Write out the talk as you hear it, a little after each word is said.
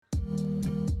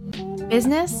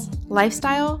Business,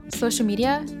 lifestyle, social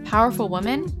media, powerful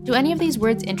woman? Do any of these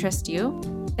words interest you?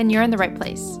 Then you're in the right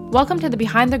place. Welcome to the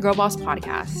Behind the Girl Boss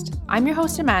podcast. I'm your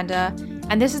host, Amanda,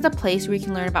 and this is the place where you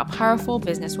can learn about powerful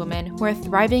businesswomen who are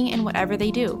thriving in whatever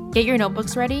they do. Get your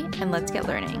notebooks ready and let's get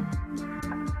learning.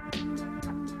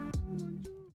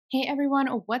 Hey everyone,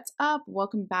 what's up?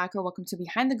 Welcome back or welcome to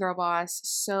Behind the Girl Boss.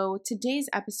 So today's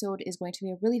episode is going to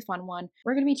be a really fun one.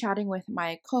 We're going to be chatting with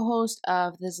my co-host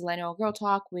of the Zillennial Girl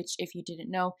Talk, which if you didn't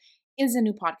know is a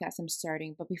new podcast I'm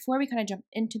starting. But before we kind of jump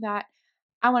into that,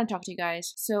 I want to talk to you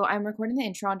guys. So I'm recording the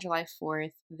intro on July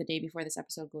 4th, the day before this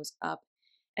episode goes up.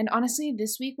 And honestly,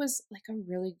 this week was like a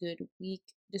really good week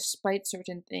despite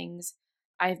certain things.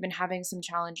 I've been having some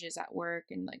challenges at work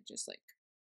and just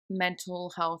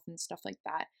mental health and stuff like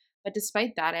that. But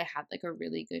despite that, I had like a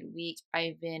really good week.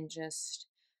 I've been just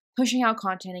pushing out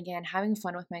content again, having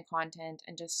fun with my content,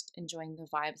 and just enjoying the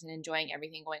vibes and enjoying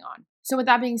everything going on. So with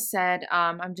that being said,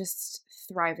 I'm just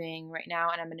thriving right now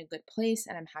and I'm in a good place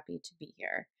and I'm happy to be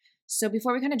here. So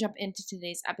before we kind of jump into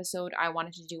today's episode, I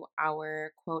wanted to do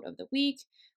our quote of the week,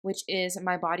 which is,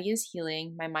 "My body is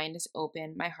healing, my mind is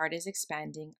open, my heart is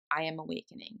expanding, I am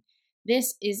awakening."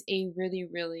 This is a really,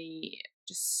 really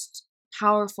just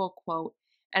powerful quote.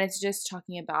 And it's just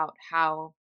talking about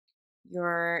how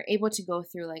you're able to go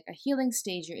through like a healing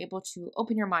stage. You're able to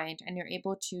open your mind and you're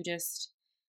able to just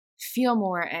feel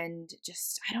more and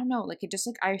just, I don't know,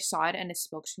 I saw it and it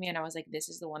spoke to me and I was like, this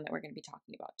is the one that we're going to be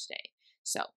talking about today.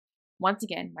 So once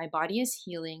again, my body is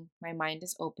healing, my mind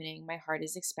is opening, my heart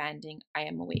is expanding, I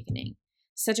am awakening.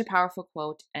 Such a powerful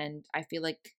quote. And I feel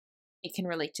like it can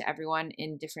relate to everyone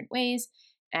in different ways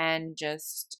and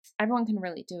just everyone can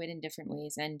relate to it in different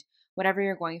ways. And whatever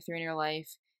you're going through in your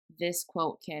life, this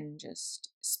quote can just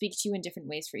speak to you in different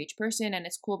ways for each person. And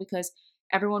it's cool because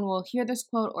everyone will hear this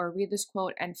quote or read this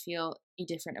quote and feel a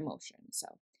different emotion. So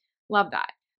love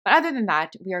that. But other than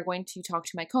that, we are going to talk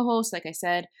to my co-host. Like I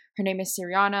said, her name is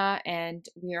Seriana, and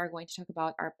we are going to talk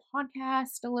about our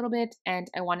podcast a little bit. And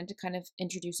I wanted to kind of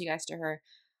introduce you guys to her.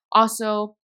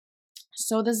 Also,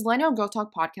 so the Zillennial Girl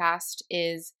Talk podcast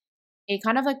is a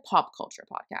kind of like pop culture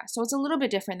podcast. So it's a little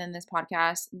bit different than this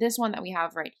podcast. This one that we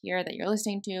have right here that you're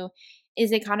listening to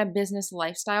is a kind of business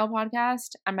lifestyle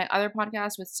podcast. And my other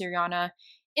podcast with Seriana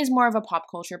is more of a pop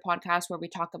culture podcast where we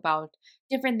talk about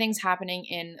different things happening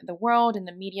in the world, in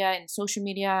the media, in social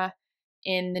media,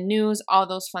 in the news, all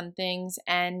those fun things.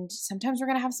 And sometimes we're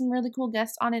going to have some really cool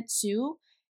guests on it too.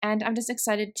 And I'm just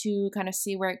excited to kind of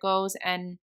see where it goes.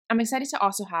 And I'm excited to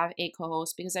also have a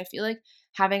co-host because I feel like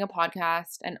having a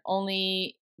podcast and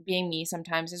only being me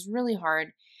sometimes is really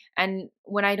hard. And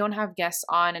when I don't have guests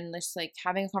on and just like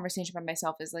having a conversation by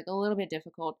myself is like a little bit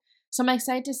difficult. So I'm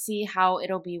excited to see how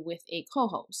it'll be with a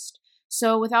co-host.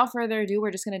 So without further ado,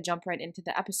 we're just going to jump right into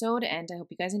the episode and I hope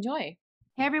you guys enjoy.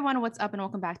 Hey everyone, what's up and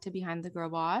welcome back to Behind the Girl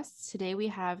Boss. Today we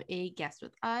have a guest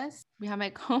with us. We have my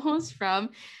co-host from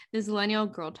the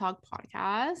Zillennial Girl Talk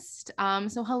podcast.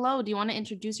 So hello, do you want to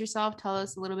introduce yourself? Tell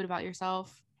us a little bit about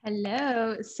yourself.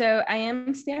 Hello. So I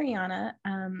am Seriana.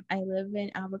 I live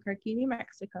in Albuquerque, New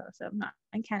Mexico. So I'm not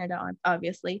in Canada,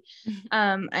 obviously.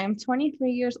 I'm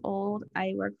 23 years old.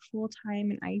 I work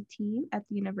full-time in IT at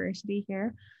the university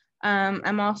here.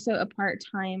 I'm also a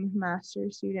part-time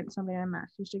master's student, so I'm getting a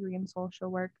master's degree in social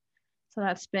work. So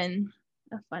that's been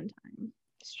a fun time.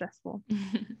 Stressful.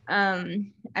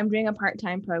 I'm doing a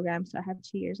part-time program, so I have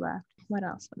 2 years left. What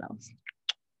else?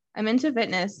 I'm into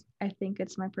fitness. I think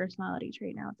it's my personality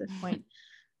trait now at this point.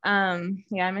 I'm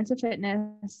into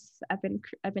fitness.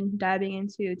 I've been diving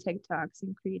into TikToks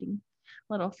and creating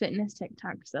little fitness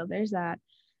TikToks. So there's that.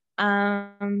 I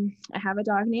have a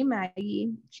dog named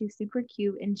Maggie. She's super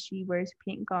cute and she wears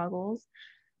pink goggles.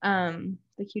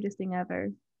 The cutest thing ever.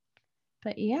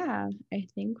 But yeah, I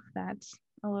think that's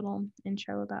a little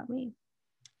intro about me.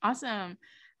 Awesome.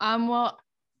 Well,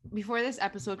 before this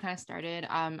episode kind of started,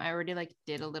 I already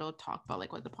did a little talk about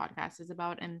what the podcast is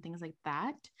about and things like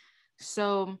that.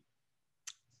 So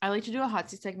I like to do a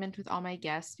hot seat segment with all my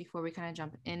guests before we kind of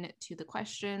jump into the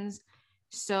questions.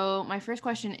 So my first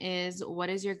question is, what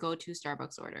is your go-to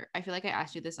Starbucks order? I feel like I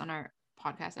asked you this on our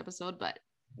podcast episode, but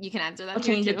you can answer that.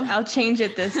 I'll change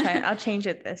it this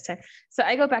time. So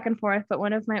I go back and forth, but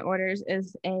one of my orders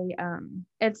is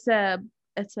it's a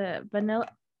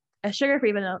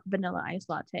sugar-free vanilla iced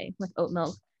latte with oat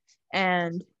milk,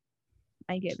 and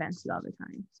I get venti all the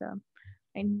time, so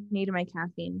I need my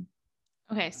caffeine.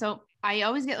 Okay, so I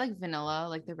always get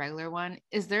vanilla, the regular one.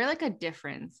 Is there a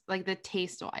difference, the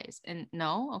taste wise? And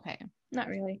no, okay, not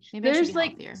really. Maybe there's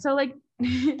so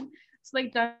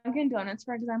Dunkin' Donuts,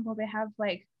 for example, they have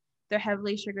they're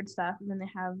heavily sugared stuff, and then they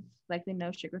have like the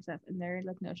no sugar stuff, and their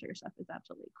like no sugar stuff is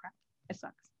absolutely crap. It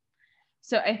sucks.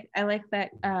 So I like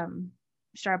that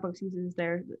Starbucks uses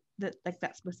their like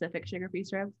that specific sugar free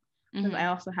syrup, because I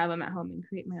also have them at home and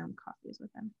create my own coffees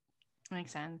with them.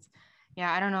 Makes sense.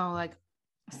 Yeah, I don't know, like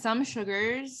some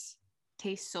sugars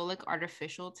taste so like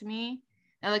artificial to me.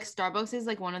 And like Starbucks is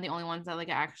like one of the only ones that like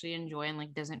I actually enjoy and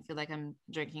like doesn't feel like I'm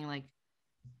drinking like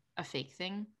a fake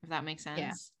thing, if that makes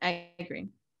sense. Yeah, I agree.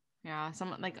 Yeah,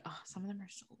 some of them are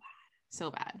so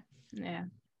bad. Yeah.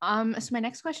 So my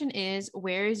next question is,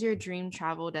 where is your dream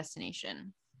travel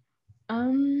destination?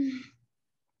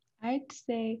 I'd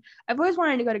say I've always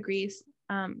wanted to go to Greece.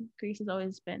 Greece has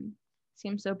always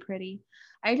seems so pretty.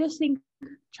 I just think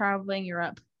traveling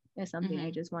Europe is something I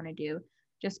just want to do,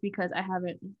 just because I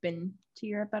haven't been to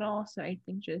Europe at all. So I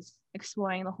think just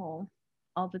exploring all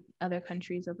the other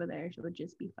countries over there would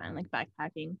just be fun. Like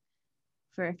backpacking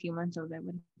for a few months over there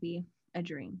would be a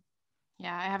dream.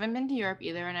 Yeah, I haven't been to Europe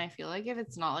either, and I feel like if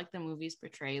it's not like the movies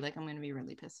portray, like I'm gonna be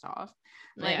really pissed off.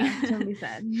 Like, yeah, it's gonna be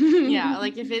sad. Yeah,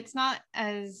 like if it's not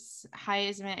as high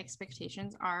as my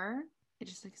expectations are, it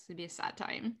just like to be a sad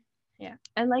time. Yeah,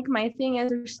 and like my thing is,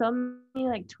 there's so many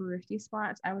like touristy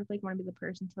spots. I would like want to be the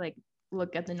person to like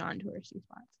look at the non-touristy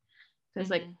spots, because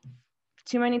like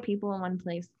too many people in one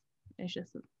place, it's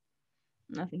just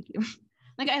no, thank you.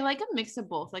 Like I like a mix of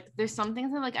both. Like there's some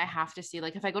things that like I have to see.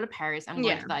 Like if I go to Paris, I'm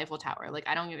going to the Eiffel Tower. Like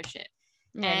I don't give a shit.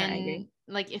 Yeah, and no, I agree.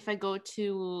 Like if I go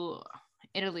to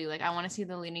Italy, like I want to see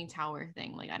the Leaning Tower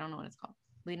thing. Like I don't know what it's called.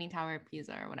 Leaning Tower of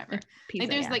Pisa or whatever. Pisa,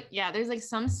 like there's there's like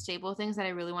some staple things that I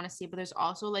really want to see, but there's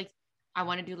also like I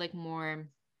want to do like more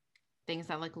things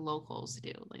that like locals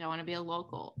do. Like I want to be a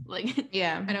local. Like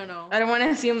yeah, I don't know. I don't want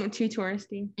to see them too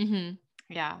touristy.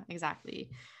 Yeah, exactly.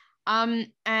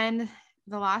 And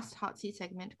the last hot seat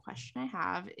segment question I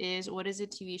have is, what is a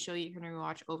TV show you can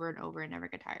rewatch over and over and never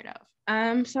get tired of?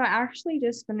 So I actually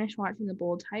just finished watching The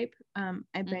Bold Type. I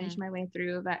binged my way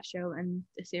through that show, and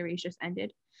the series just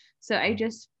ended. So I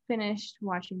just finished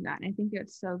watching that, and I think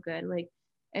it's so good. Like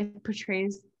it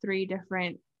portrays 3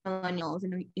 different millennials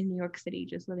in New York City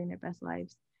just living their best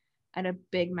lives at a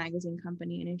big magazine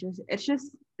company, and it's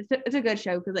a good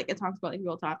show because like it talks about like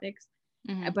real topics,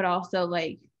 but also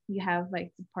like you have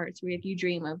like the parts where if you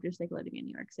dream of just like living in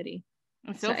New York City.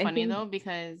 It's so funny though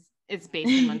because it's based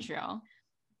in Montreal.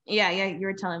 Yeah, you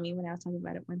were telling me when I was talking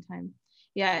about it one time.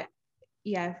 Yeah,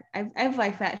 I've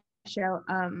liked that show.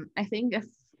 I think if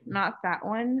not that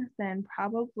one, then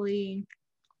probably.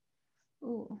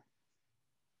 Ooh,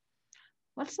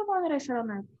 what's the one that I said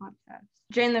on our podcast?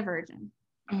 Jane the Virgin.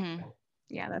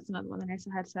 Yeah, that's another one that I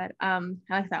had said. I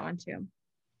like that one too.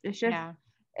 It's just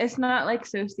it's not like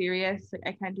so serious. Like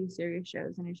I can't do serious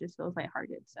shows, and it just feels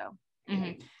lighthearted. So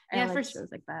I like shows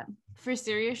like that. For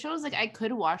serious shows, like I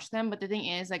could watch them, but the thing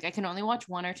is, like I can only watch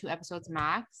 1 or 2 episodes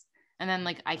max, and then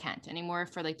like I can't anymore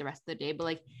for like the rest of the day. But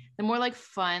like the more like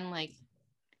fun, like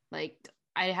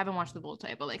I haven't watched The Bold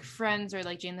Type, but like Friends or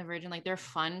like Jane the Virgin, like they're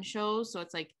fun shows. So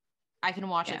it's like I can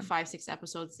watch like 5-6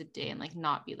 episodes a day and like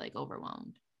not be like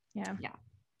overwhelmed. Yeah.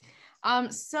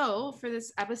 So for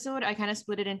this episode, I kind of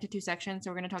split it into 2 sections. So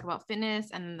we're going to talk about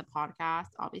fitness and then the podcast,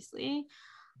 obviously.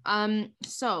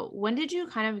 So when did you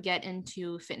kind of get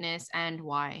into fitness and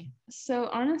why? So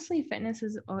honestly, fitness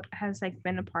has like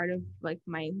been a part of like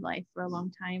my life for a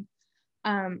long time.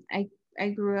 I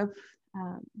grew up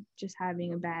just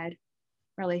having a bad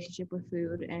relationship with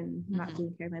food and not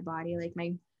taking care of my body. Like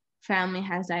my family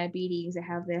has diabetes, they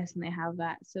have this and they have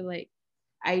that. So like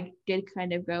I did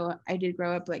grow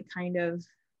up like kind of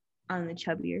on the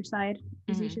chubbier side,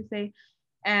 as you should say.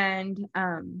 And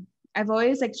I've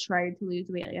always like tried to lose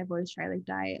weight. Like I've always tried like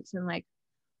diets and like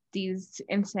these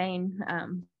insane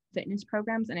fitness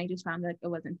programs, and I just found that it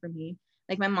wasn't for me.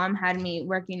 Like my mom had me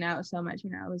working out so much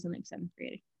when I was in like 7th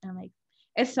grade, and like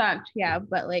it sucked,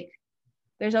 but like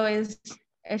there's always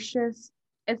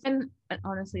it's been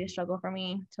honestly a struggle for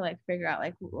me to like figure out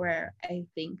like where I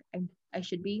think I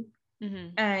should be.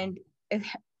 And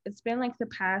it's been like the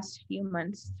past few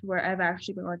months where I've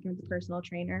actually been working with a personal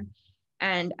trainer,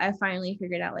 and I finally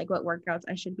figured out like what workouts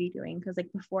I should be doing, because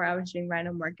like before I was doing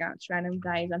random workouts, random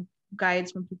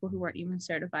guides from people who weren't even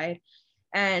certified,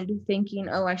 and thinking,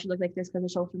 oh, I should look like this because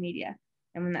of social media.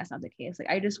 And when that's not the case, like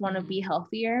I just want to be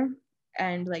healthier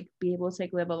and like be able to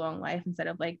like live a long life instead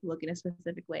of like looking a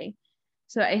specific way.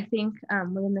 So I think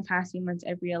within the past few months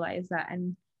I've realized that,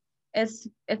 and it's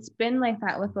been like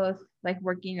that with both like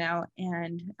working out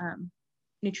and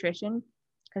nutrition,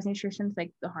 because nutrition's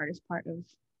like the hardest part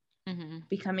of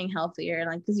becoming healthier,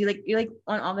 like because you like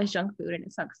want all this junk food, and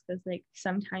it sucks because like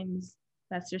sometimes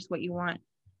that's just what you want,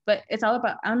 But it's all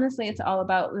about, honestly, it's all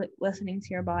about listening to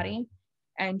your body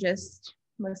and just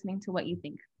listening to what you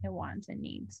think it wants and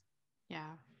needs. Yeah,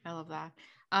 I love that.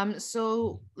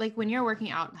 So like when you're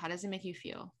working out, how does it make you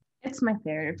feel? It's my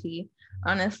therapy,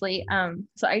 honestly.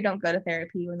 So I don't go to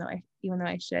therapy even though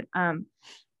I should.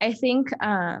 I think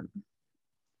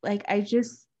like I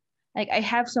just like I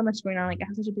have so much going on. Like I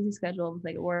have such a busy schedule with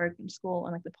like work and school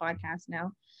and like the podcast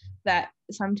now that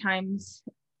sometimes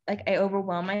like I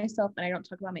overwhelm myself and I don't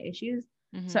talk about my issues.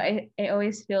 So I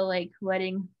always feel like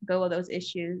letting go of those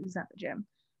issues is at the gym.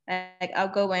 Like I'll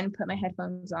go in, put my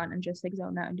headphones on and just like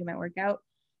zone out and do my workout.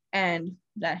 And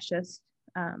that's just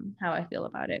how I feel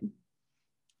about it. It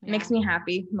Yeah. makes me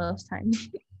happy most times.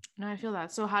 No, I feel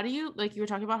that. So how do you, like you were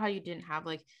talking about how you didn't have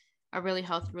like a really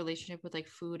healthy relationship with like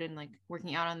food and like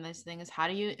working out on this thing, is how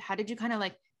did you kind of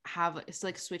like have it's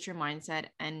like switch your mindset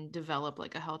and develop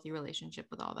like a healthy relationship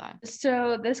with all that?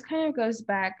 So this kind of goes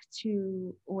back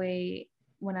to way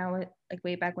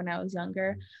back when I was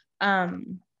younger.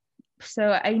 Um,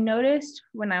 so I noticed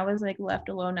when I was like left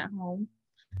alone at home,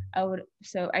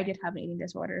 I did have an eating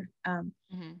disorder.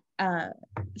 Mm-hmm. Uh,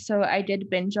 so I did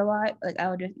binge a lot. Like I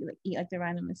would just like eat like the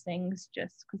randomest things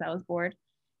just because I was bored.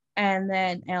 And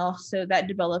then I also that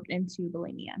developed into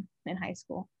bulimia in high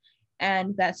school.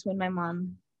 And that's when my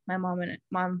mom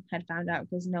had found out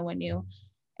because no one knew.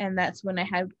 And that's when I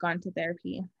had gone to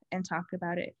therapy and talked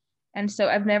about it. And so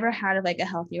I've never had like a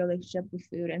healthy relationship with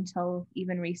food until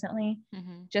even recently,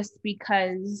 Mm-hmm. just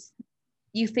because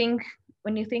you think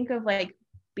when you think of like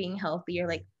being healthy, you're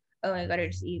like, oh, I gotta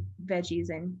just eat veggies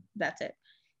and that's it.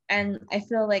 And I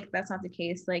feel like that's not the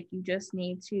case. Like you just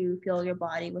need to fill your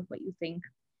body with what you think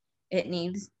it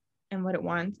needs and what it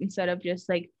wants instead of because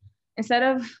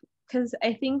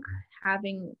I think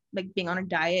having like being on a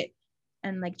diet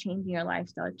and like changing your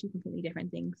lifestyle are two completely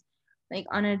different things. Like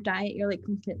on a diet, you're like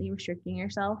completely restricting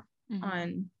yourself Mm-hmm.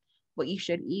 on what you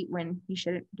should eat when you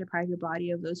should deprive your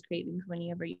body of those cravings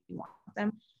whenever you want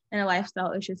them. And a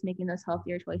lifestyle is just making those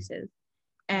healthier choices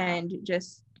Yeah. and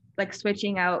just like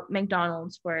switching out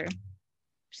McDonald's for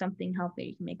something healthy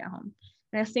you can make at home.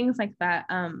 And it's things like that.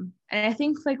 And I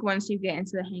think like once you get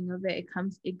into the hang of it,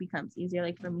 it becomes easier.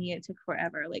 Like for me, it took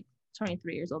forever. Like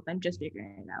 23 years old, I'm just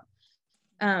figuring it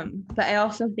out. But I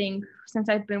also think since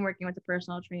I've been working with a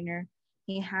personal trainer,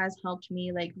 he has helped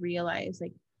me like realize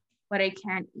like what I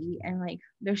can't eat and like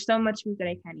there's so much food that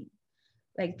I can't eat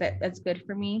like that's good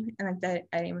for me and like that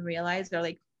I didn't even realize or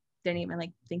like didn't even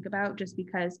like think about just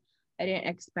because I didn't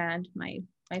expand my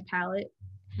palate.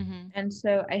 Mm-hmm. And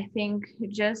so I think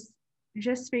just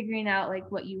figuring out like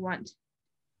what you want,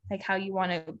 like how you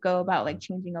want to go about like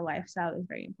changing a lifestyle is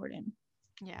very important.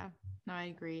 Yeah, no, I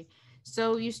agree.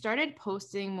 So you started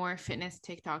posting more fitness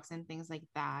TikToks and things like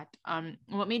that.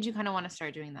 What made you kind of want to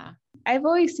start doing that? I've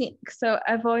always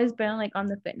been like on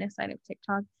the fitness side of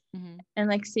TikTok Mm-hmm. and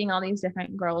like seeing all these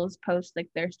different girls post like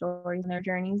their stories and their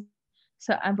journeys.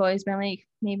 So I've always been like,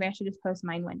 maybe I should just post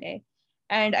mine one day.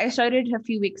 And I started a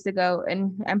few weeks ago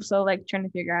and I'm still like trying to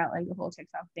figure out like the whole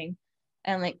TikTok thing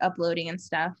and like uploading and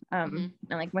stuff. Mm-hmm.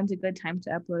 And like when's a good time to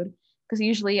upload? Because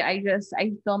usually I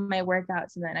film my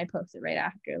workouts and then I post it right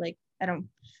after. Like I don't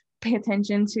pay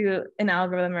attention to an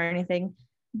algorithm or anything.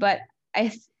 But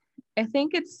I I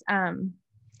think it's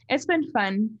been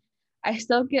fun. I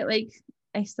still get like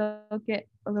I still get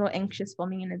a little anxious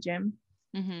filming in the gym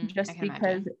Mm-hmm. I just can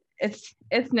because imagine.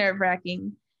 it's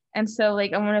nerve-wracking. And so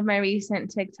like on one of my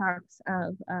recent TikToks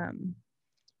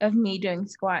of me doing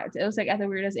squats, it was like at the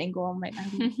weirdest angle. I'm like,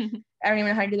 I don't even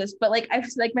know how to do this. But like I've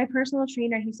like my personal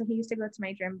trainer, he said he used to go to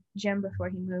my gym before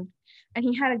he moved. And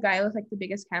he had a guy with like the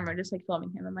biggest camera just like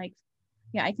filming him. I'm like,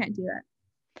 yeah, I can't do that.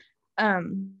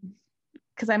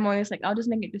 Because I'm always like, I'll just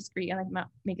make it discreet and like not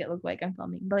make it look like I'm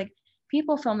filming. But like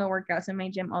people film the workouts in my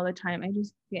gym all the time. I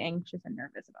just get anxious and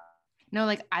nervous about No,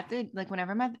 like at the like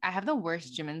whenever I have the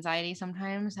worst gym anxiety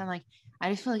sometimes. I'm like,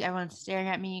 I just feel like everyone's staring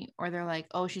at me, or they're like,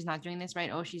 oh, she's not doing this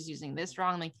right. Oh, she's using this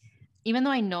wrong. Like, even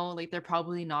though I know like they're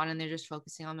probably not, and they're just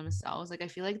focusing on themselves. Like, I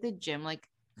feel like the gym like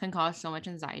can cause so much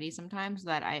anxiety sometimes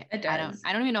that it. It I don't does.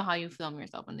 I don't even know how you film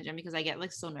yourself in the gym because I get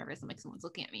like so nervous. I'm like someone's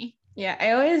looking at me. Yeah,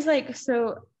 I always like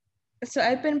so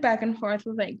I've been back and forth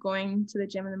with like going to the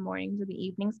gym in the mornings or the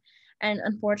evenings. And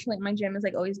unfortunately my gym is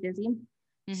like always busy.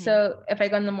 Mm-hmm. So if I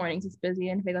go in the mornings it's busy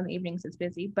and if I go in the evenings it's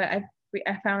busy. But I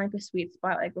found like a sweet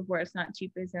spot like before it's not too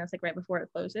busy and it's like right before it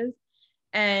closes.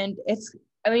 And it's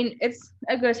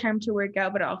a good time to work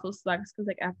out, but it also sucks because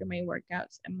like after my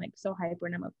workouts I'm like so hyper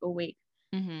and I'm up awake.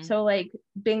 Mm-hmm. So like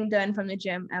being done from the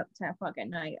gym at 10 o'clock at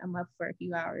night, I'm up for a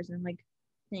few hours and like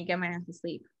then you get my ass to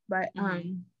sleep. But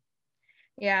Mm-hmm.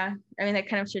 yeah, I mean that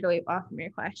kind of strayed away off from your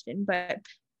question, but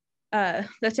the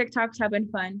TikToks have been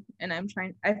fun, and I'm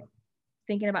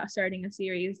thinking about starting a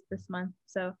series this month,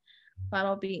 so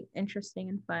that'll be interesting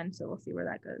and fun. So we'll see where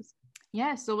that goes.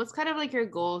 Yeah. So what's kind of like your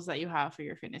goals that you have for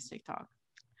your fitness TikTok?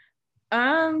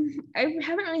 I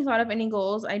haven't really thought of any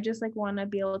goals. I just like want to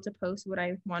be able to post what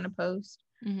I want to post.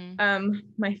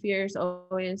 My fear is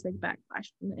always like backlash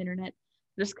from the internet,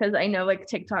 just because I know like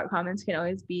TikTok comments can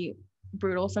always be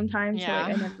brutal sometimes. Yeah.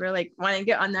 So like I never like want to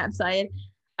get on that side.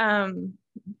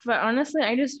 But honestly,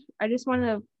 I just want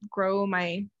to grow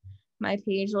my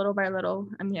page little by little.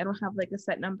 I mean, I don't have like a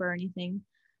set number or anything.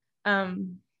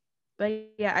 But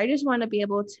yeah, I just want to be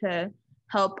able to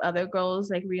help other girls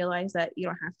like realize that you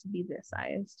don't have to be this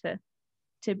size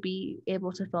to be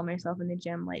able to film yourself in the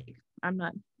gym. Like I'm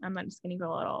not a skinny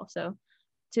girl at all. So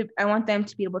I want them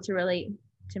to be able to relate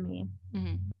to me.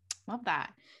 Love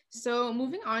that. So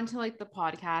moving on to like the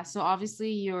podcast. So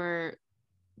obviously you're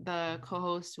the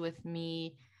co-host with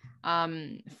me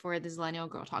for the Zillennial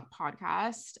Girl Talk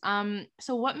podcast.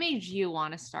 So what made you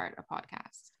want to start a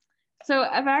podcast? So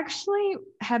I've actually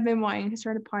have been wanting to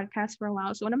start a podcast for a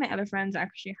while. So one of my other friends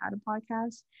actually had a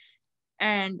podcast,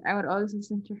 and I would always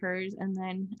listen to hers, and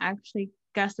then actually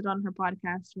guested on her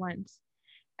podcast once,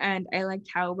 and I liked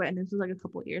how, and this was like a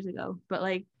couple of years ago, but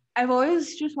like I've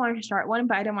always just wanted to start one,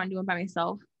 but I didn't want to do it by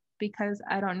myself because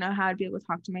I don't know how to be able to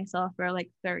talk to myself for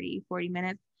like 30-40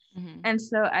 minutes. And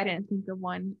so I didn't think of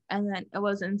one. And then it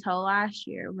wasn't until last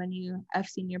year when I've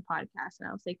seen your podcast, and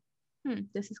I was like,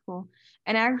 this is cool.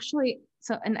 And actually,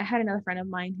 and I had another friend of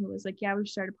mine who was like, yeah, we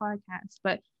should start a podcast.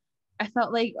 But I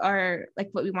felt like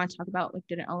what we want to talk about like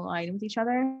didn't align with each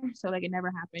other. So like it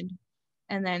never happened.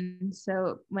 And then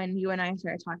so when you and I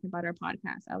started talking about our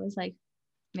podcast, I was like,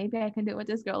 maybe I can do it with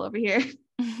this girl over here.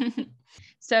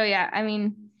 So yeah, I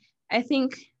mean, I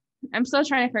think I'm still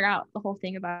trying to figure out the whole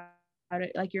thing about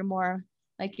it. Like you're more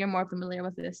familiar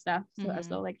with this stuff, so I was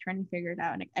still like trying to figure it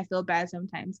out, and I feel bad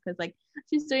sometimes because like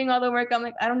she's doing all the work. I'm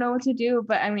like, I don't know what to do,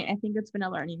 but I mean, I think it's been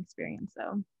a learning experience.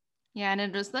 So yeah, and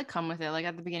it just like come with it. Like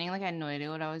at the beginning, like I had no idea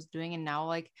what I was doing, and now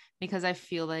like because I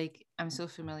feel like I'm so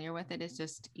familiar with it, it's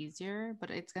just easier.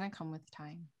 But it's gonna come with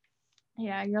time.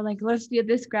 Yeah, you're like, let's do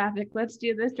this graphic, let's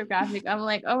do this graphic. I'm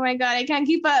like, oh my god, I can't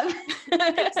keep up.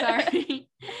 Sorry.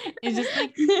 It's just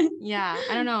like, yeah,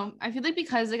 I don't know. I feel like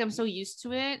because like I'm so used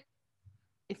to it,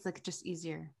 it's like just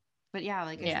easier. But yeah,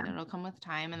 like I said, it'll come with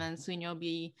time, and then soon you'll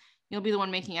be the one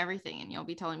making everything, and you'll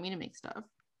be telling me to make stuff.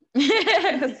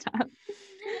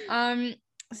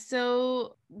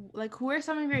 So like, who are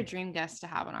some of your dream guests to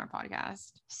have on our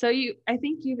podcast? So I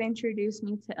think you've introduced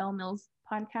me to Elle Mills'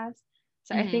 podcast.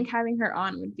 So I think having her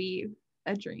on would be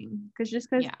a dream because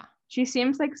she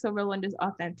seems like so real and just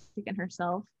authentic in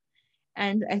herself.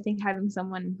 And I think having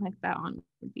someone like that on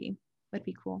would be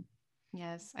cool.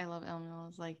 Yes, I love Elle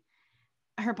Mills. Like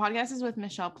her podcast is with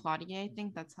Michelle Cloutier. I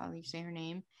think that's how you say her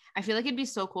name. I feel like it'd be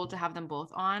so cool to have them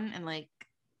both on and like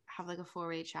have like a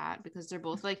 4-way chat because they're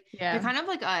both like they're kind of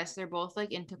like us. They're both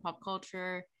like into pop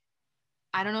culture.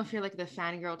 I don't know if you're like the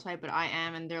fangirl type, but I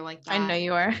am, and they're like that. I know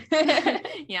you are.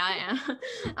 Yeah, I am.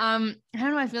 I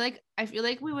don't know. I feel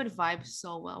like we would vibe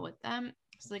so well with them.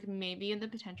 So like maybe in the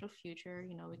potential future,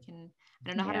 we can. I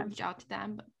don't know how to reach out to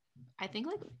them, but I think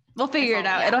like we'll figure it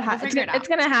out. It'll happen. It's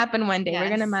gonna happen one day. Yes.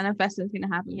 We're gonna manifest. It's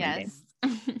gonna happen one day.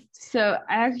 So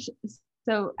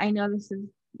I know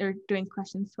they're doing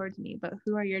questions towards me, but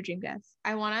who are your dream guests?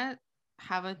 I want to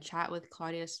have a chat with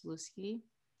Claudia Slutsky.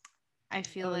 I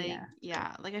feel like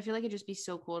I feel like it'd just be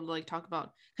so cool to like talk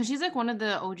about because she's like one of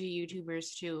the OG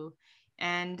YouTubers too,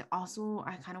 and also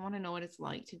I kind of want to know what it's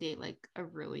like to date like a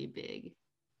really big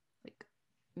like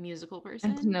musical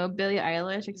person and to know Billie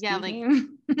Eilish.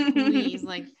 Please,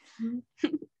 like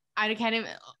I can't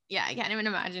even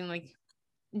imagine like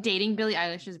dating Billie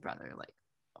Eilish's brother, like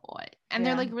what? And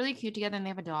they're like really cute together, and they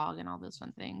have a dog and all those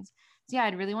fun things. So yeah,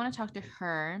 I'd really want to talk to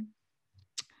her.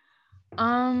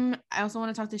 I also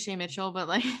want to talk to Shay Mitchell, but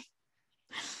like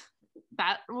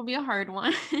that will be a hard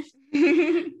one.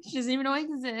 She doesn't even know I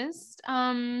exist.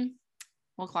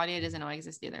 Well, Claudia doesn't know I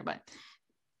exist either, but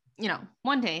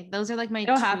one day. Those are like my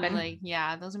happen. Like,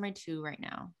 yeah, those are my two right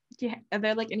now. Yeah. Are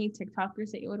there like any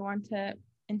TikTokers that you would want to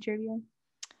interview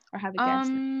or have a guest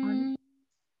on?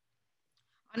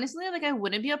 Honestly, like I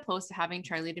wouldn't be opposed to having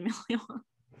Charlie D'Amelio.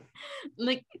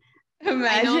 Like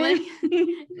imagine.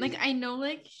 I know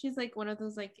like she's like one of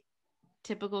those like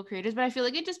typical creators, but I feel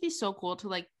like it'd just be so cool to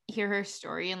like hear her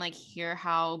story and like hear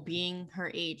how being her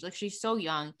age, like she's so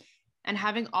young and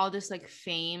having all this like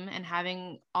fame and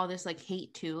having all this like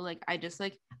hate too. Like I just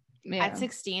like at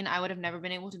 16 I would have never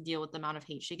been able to deal with the amount of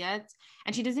hate she gets,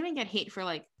 and she doesn't even get hate for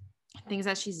like things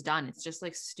that she's done. It's just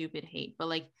like stupid hate, but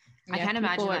like I can't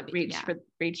imagine that.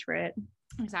 Reach for it.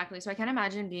 Exactly. So I can't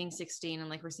imagine being 16 and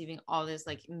like receiving all this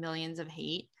like millions of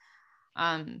hate.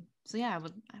 So yeah, I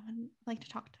would like to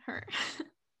talk to her.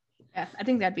 Yeah, I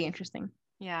think that'd be interesting.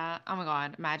 Yeah. Oh my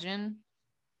God. Imagine.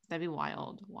 That'd be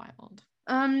wild.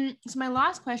 So my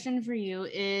last question for you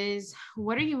is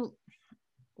what are you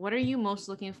most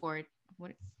looking forward? Oh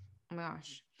my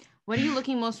gosh. What are you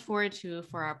looking most forward to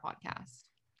for our podcast?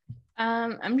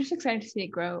 I'm just excited to see it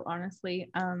grow, honestly.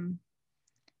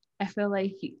 I feel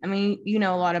like, I mean, you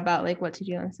know a lot about like what to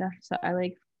do and stuff. So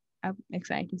I'm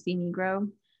excited to see me grow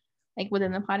like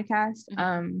within the podcast.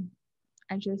 And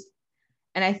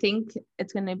I think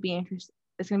it's going to be interesting.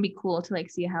 It's going to be cool to like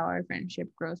see how our friendship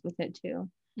grows with it too.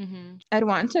 I'd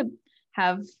want to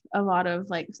have a lot of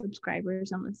like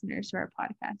subscribers and listeners to our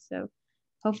podcast. So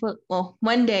hopefully, well,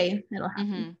 one day it'll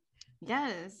happen.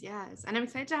 Yes. And I'm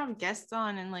excited to have guests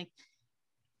on. And like,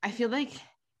 I feel like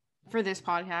for this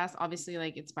podcast, obviously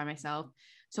like it's by myself.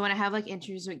 So when I have like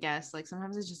interviews with guests, like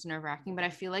sometimes it's just nerve-wracking, but I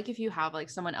feel like if you have like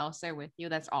someone else there with you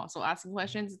that's also asking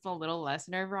questions, it's a little less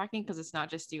nerve-wracking because it's not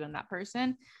just you and that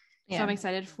person. Yeah. So I'm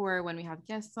excited for when we have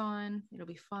guests on. It'll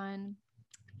be fun.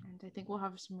 And I think we'll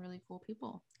have some really cool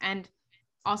people. And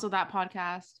also that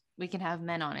podcast, we can have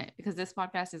men on it because this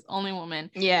podcast is only women.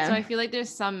 Yeah. So I feel like there's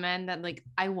some men that like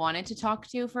I wanted to talk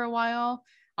to for a while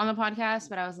on the podcast,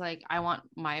 but I was like, I want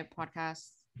my podcast,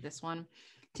 this one,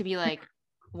 to be like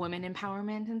women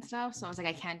empowerment and stuff. So I was like,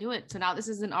 I can't do it. So now this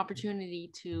is an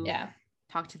opportunity to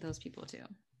talk to those people too.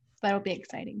 That'll be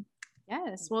exciting.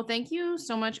 Yes. Well, thank you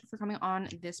so much for coming on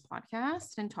this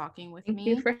podcast and talking with me. Thank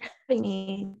you for having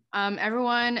me.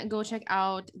 Everyone, go check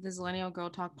out the Zillennial Girl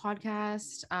Talk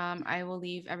podcast. I will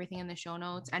leave everything in the show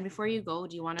notes. And before you go,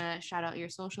 do you want to shout out your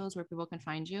socials where people can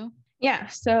find you? Yeah.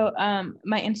 So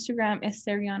my Instagram is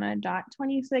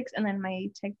Seriana.26 and then my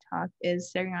TikTok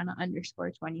is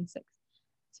Seriana_26.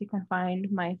 So you can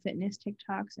find my fitness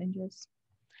TikToks and just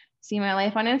see my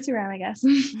life on Instagram, I guess.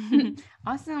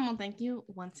 Awesome. Well, thank you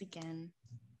once again.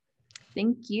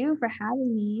 Thank you for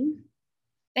having me.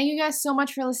 Thank you guys so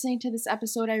much for listening to this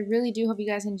episode. I really do hope you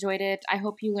guys enjoyed it. I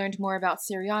hope you learned more about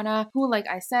Seriana, who, like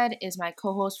I said, is my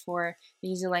co-host for the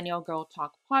Zillennial Girl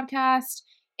Talk podcast.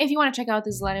 If you want to check out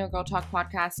the Zillennial Girl Talk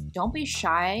podcast, don't be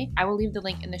shy. I will leave the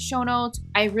link in the show notes.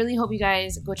 I really hope you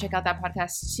guys go check out that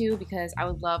podcast too because I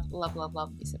would love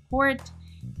the support.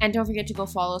 And don't forget to go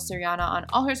follow Seriana on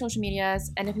all her social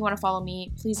medias. And if you want to follow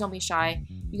me, please don't be shy.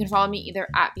 You can follow me either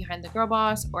at Behind the Girl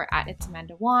Boss or at It's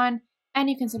Amanda Wan. And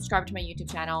you can subscribe to my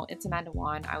YouTube channel, It's Amanda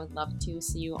Wan. I would love to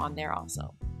see you on there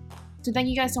also. So thank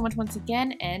you guys so much once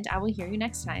again, and I will hear you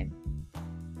next time.